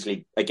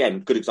 obviously, again,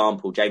 good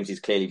example. James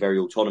is clearly very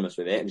autonomous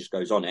with it and just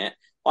goes on it.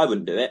 I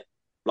wouldn't do it.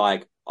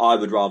 Like, I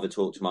would rather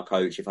talk to my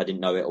coach if I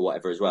didn't know it or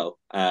whatever as well.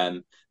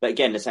 But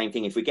again, the same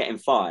thing. If we get in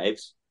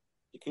 5s,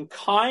 you can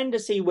kind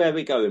of see where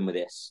we're going with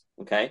this.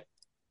 Okay.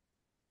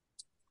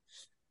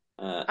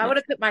 I want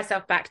to put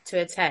myself back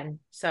to a 10.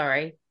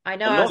 Sorry. I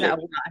know I was at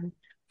a 1,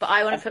 but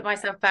I want to put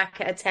myself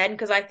back at a 10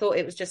 because I thought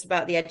it was just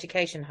about the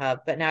Education Hub,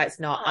 but now it's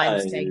not. I'm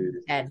staying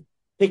at 10.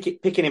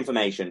 Picking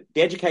information.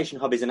 The Education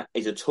Hub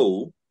is a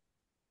tool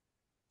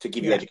to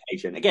give you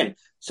education. Again,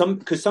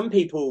 because some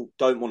people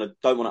don't want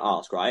to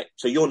ask, right?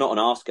 So you're not an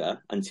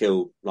asker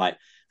until, like,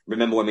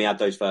 remember when we had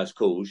those first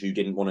calls, you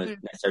didn't want to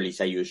necessarily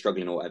say you were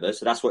struggling or whatever.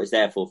 So that's what it's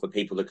there for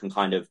people that can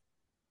kind of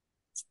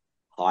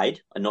hide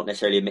and not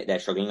necessarily admit they're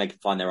struggling. They can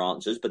find their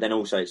answers, but then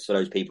also it's for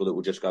those people that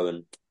will just go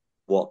and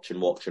watch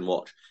and watch and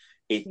watch.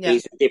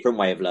 It's a different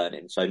way of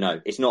learning. So no,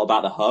 it's not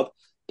about the hub.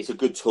 It's a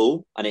good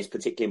tool, and it's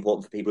particularly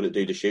important for people that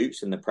do the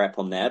shoots and the prep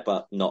on there,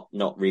 but not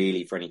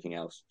really for anything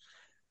else.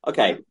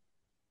 Okay.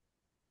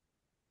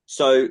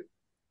 So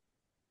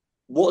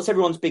what's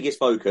everyone's biggest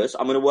focus?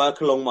 I'm going to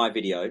work along my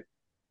video,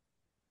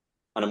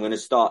 and I'm going to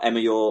start. Emma,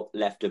 you're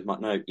left of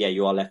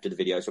you are left of the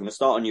video. So I'm going to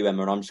start on you,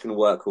 Emma, and I'm just going to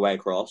work our way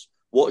across.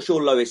 What's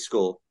your lowest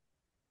score?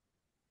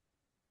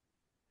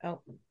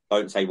 Oh.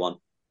 Don't say 1.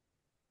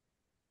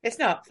 It's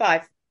not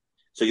 5.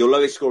 So your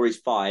lowest score is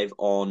 5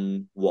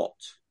 on what?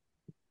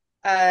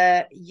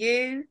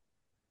 You,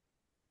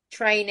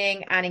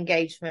 training and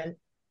engagement.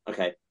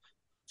 Okay.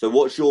 So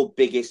what's your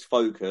biggest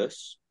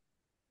focus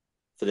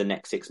for the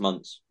next 6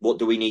 months? What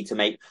do we need to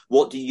make?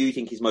 What do you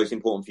think is most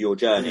important for your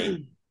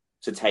journey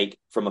to take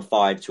from a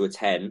 5 to a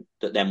 10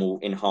 that then will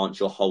enhance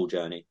your whole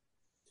journey?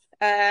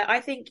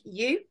 I think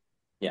you.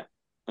 Yeah.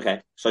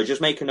 Okay. So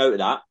just make a note of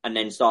that and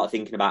then start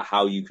thinking about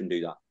how you can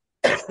do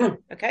that.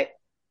 Okay.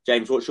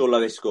 James, what's your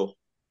lowest score?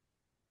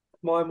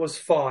 Mine was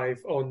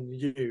 5 on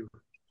you.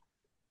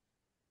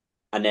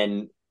 And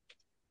then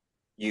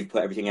you've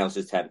put everything else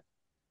as 10.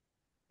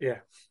 Yeah.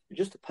 You're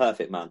just a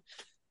perfect man.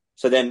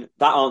 So then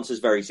that answer's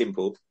very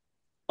simple.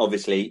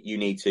 Obviously, you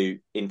need to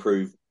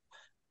improve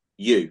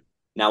you.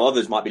 Now,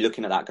 others might be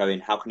looking at that going,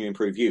 how can you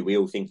improve you? We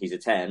all think he's a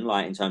 10,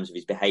 like in terms of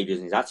his behaviours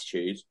and his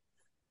attitudes.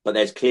 But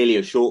there's clearly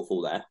a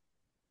shortfall there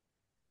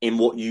in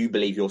what you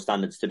believe your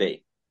standards to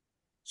be.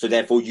 So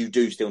therefore, you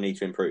do still need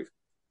to improve.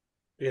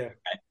 Yeah.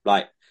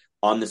 Like,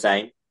 I'm the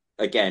same.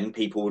 Again,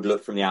 people would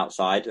look from the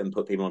outside and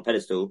put people on a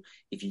pedestal.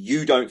 If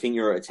you don't think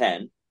you're at a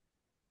 10,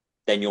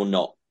 then you're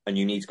not, and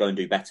you need to go and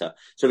do better.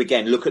 So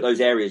again, look at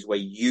those areas where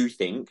you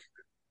think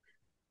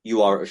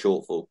you are at a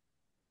shortfall,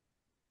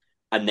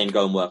 and then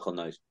go and work on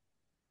those.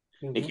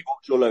 Mhm. Nikki,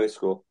 what's your lowest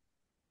score?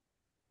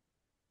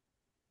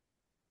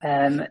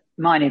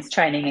 Mine is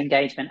training,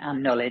 engagement,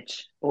 and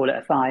knowledge, all at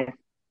a 5.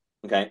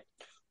 Okay.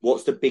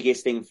 What's the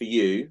biggest thing for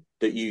you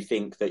that you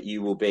think that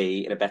you will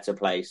be in a better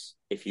place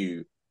if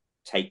you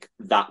take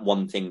that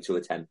one thing to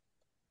a 10?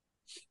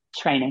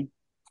 Training.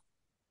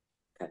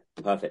 Okay,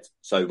 perfect.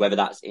 So whether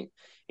that's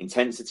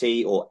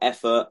intensity or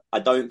effort, I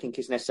don't think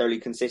it's necessarily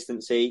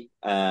consistency.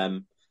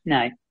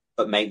 No.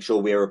 But make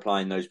sure we're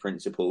applying those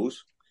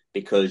principles,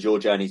 because your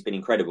journey's been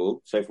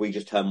incredible. So if we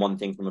just turn one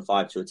thing from a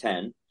 5 to a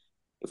 10,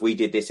 if we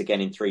did this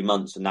again in 3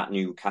 months and that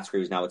new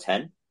category was now a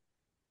 10,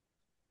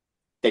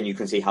 then you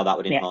can see how that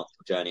would enhance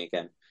your journey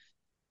again.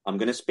 I'm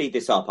going to speed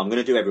this up. I'm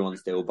going to do everyone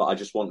still, but I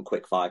just want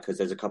quick fire because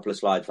there's a couple of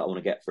slides that I want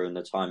to get through and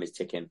the time is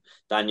ticking.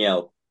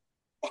 Danielle,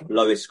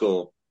 lowest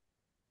score?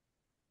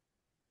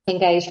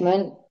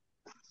 Engagement,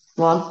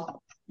 1.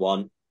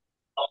 1.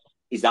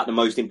 Is that the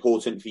most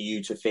important for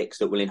you to fix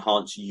that will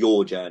enhance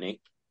your journey?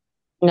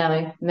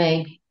 No,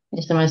 me.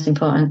 It's the most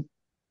important.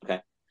 Okay.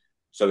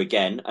 So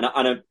again, and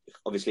I know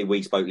obviously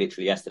we spoke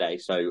literally yesterday,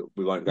 so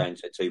we won't go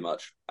into it too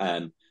much.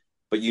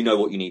 But you know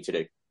what you need to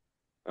do.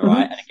 All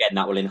right. And again,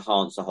 that will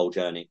enhance the whole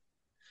journey.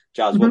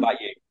 Jazz, what about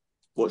you?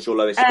 What's your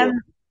lowest score?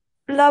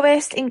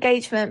 Lowest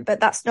engagement, but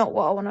that's not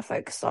what I want to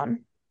focus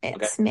on.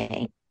 It's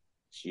me.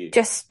 It's you.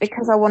 Just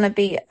because I want to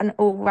be an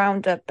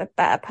all-rounder, a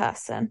better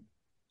person.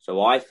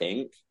 So I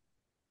think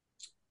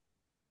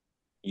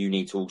you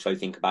need to also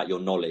think about your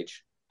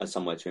knowledge as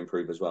somewhere to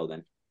improve as well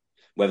then.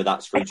 Whether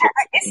that's through...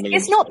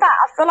 It's not that.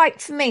 I feel like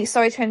for me,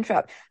 sorry to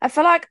interrupt, I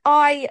feel like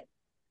I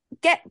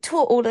get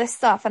taught all this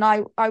stuff and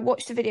I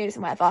watch the videos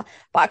and whatever,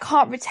 but I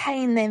can't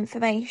retain the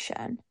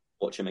information.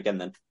 Watch him again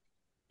then.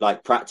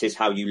 Like, practice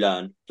how you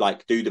learn.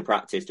 Like, do the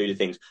practice, do the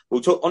things.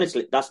 We'll talk,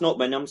 honestly, that's not,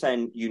 when I'm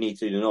saying you need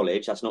to do the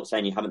knowledge, that's not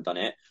saying you haven't done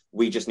it.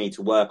 We just need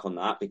to work on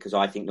that, because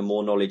I think the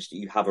more knowledge that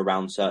you have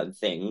around certain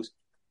things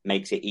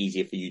makes it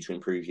easier for you to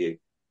improve you.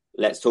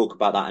 Let's talk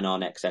about that in our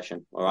next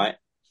session. All right.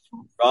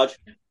 Raj?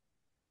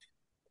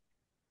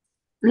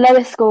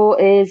 Lowest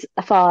score is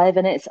a 5,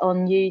 and it's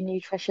on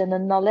nutrition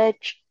and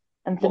knowledge.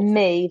 And for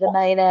me, the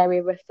main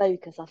area of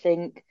focus, I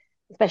think,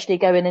 especially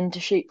going into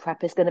shoot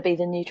prep, is going to be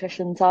the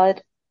nutrition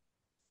side.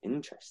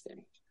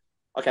 Interesting.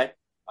 Okay.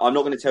 I'm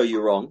not going to tell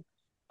you wrong.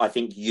 I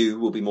think you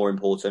will be more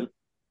important,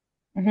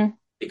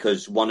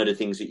 because one of the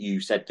things that you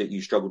said that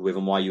you struggled with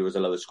and why you was a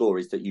lower score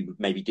is that you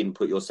maybe didn't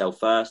put yourself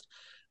first,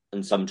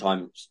 and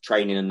sometimes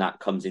training and that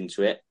comes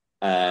into it.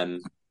 But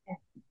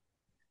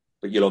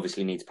you'll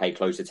obviously need to pay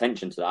close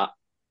attention to that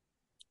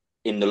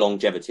in the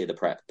longevity of the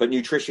prep. But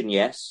nutrition,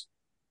 yes,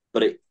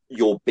 but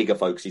your bigger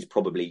focus is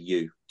probably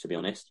you, to be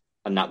honest.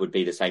 And that would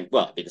be the same.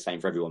 Well, it'd be the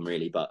same for everyone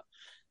really, but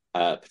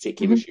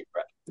particularly with shoot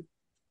prep.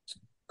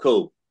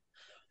 Cool.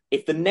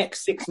 If the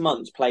next 6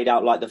 months played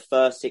out like the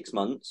first 6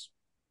 months,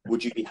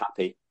 would you be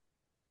happy?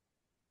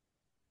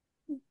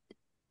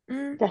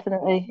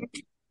 Definitely.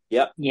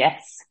 Yep.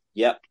 Yes.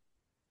 Yep.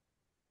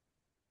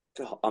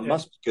 God, I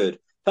must be good.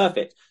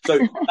 Perfect. So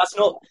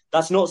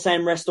that's not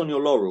saying rest on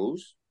your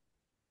laurels,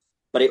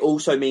 but it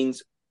also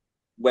means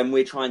when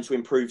we're trying to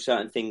improve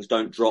certain things,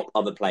 don't drop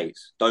other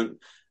plates. Don't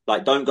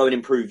go and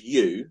improve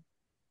you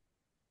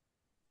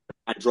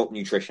and drop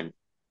nutrition.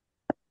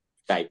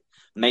 Okay.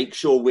 Make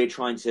sure we're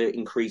trying to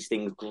increase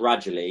things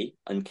gradually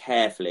and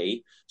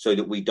carefully so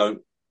that we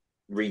don't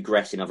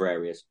regress in other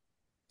areas. Does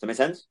that make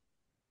sense?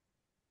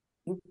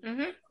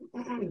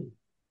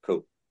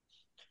 Cool.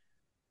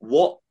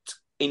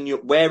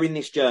 Where in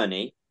this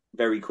journey,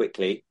 very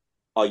quickly,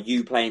 are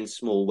you playing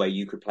small where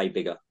you could play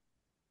bigger?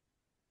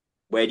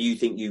 Where do you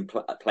think you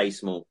play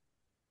small?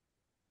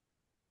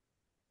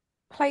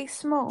 Play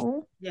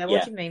small? Yeah,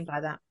 what do you mean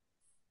by that?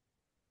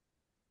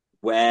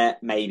 Where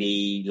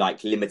maybe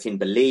like limiting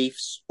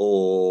beliefs,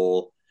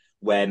 or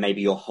where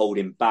maybe you're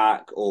holding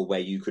back, or where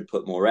you could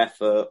put more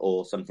effort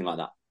or something like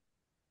that?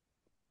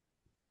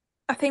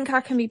 I think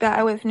I can be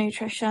better with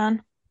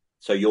nutrition.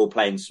 So you're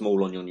playing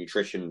small on your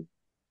nutrition.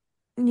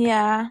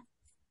 Yeah.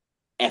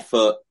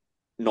 Effort,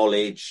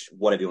 knowledge,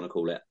 whatever you want to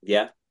call it.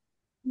 Yeah?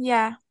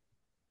 Yeah.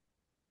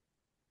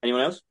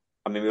 Anyone else?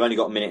 I mean, we've only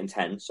got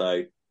 1:10, so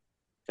if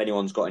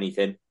anyone's got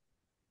anything.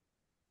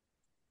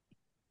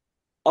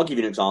 I'll give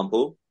you an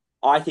example.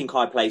 I think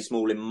I play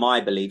small in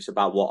my beliefs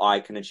about what I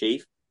can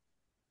achieve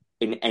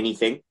in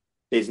anything,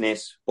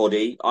 business,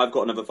 body. I've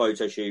got another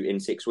photo shoot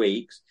in 6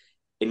 weeks.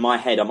 In my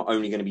head, I'm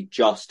only going to be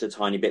just a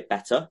tiny bit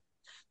better.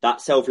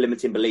 That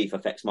self-limiting belief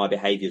affects my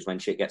behaviours when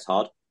shit gets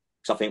hard.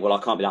 Because I think, well,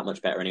 I can't be that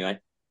much better anyway.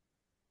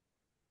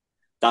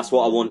 That's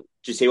what I want.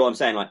 Do you see what I'm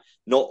saying? Like,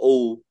 not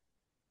all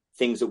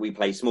things that we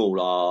play small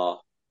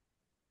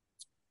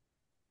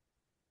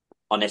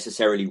are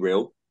necessarily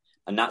real.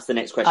 And that's the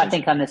next question. I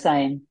think I'm the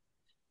same.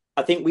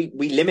 I think we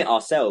limit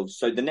ourselves.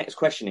 So the next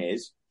question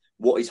is,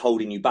 what is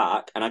holding you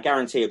back. And I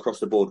guarantee across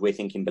the board, we're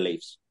thinking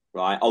beliefs,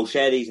 right? I'll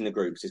share these in the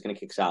groups. It's going to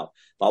kick us out.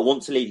 But I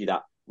want to leave you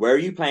that. Where are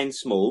you playing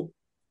small?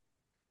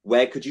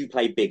 Where could you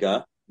play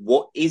bigger?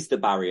 What is the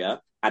barrier?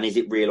 And is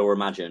it real or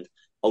imagined?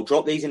 I'll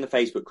drop these in the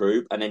Facebook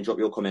group and then drop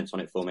your comments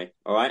on it for me.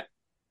 All right?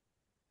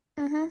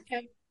 Mm-hmm.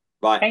 Okay.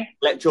 Right. Okay.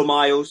 Collect your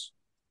miles.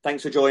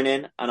 Thanks for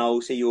joining. And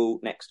I'll see you all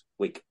next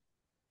week.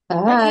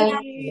 Bye.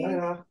 Thank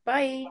you.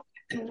 Bye.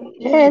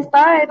 Cheers.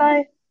 Bye.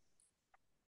 Bye.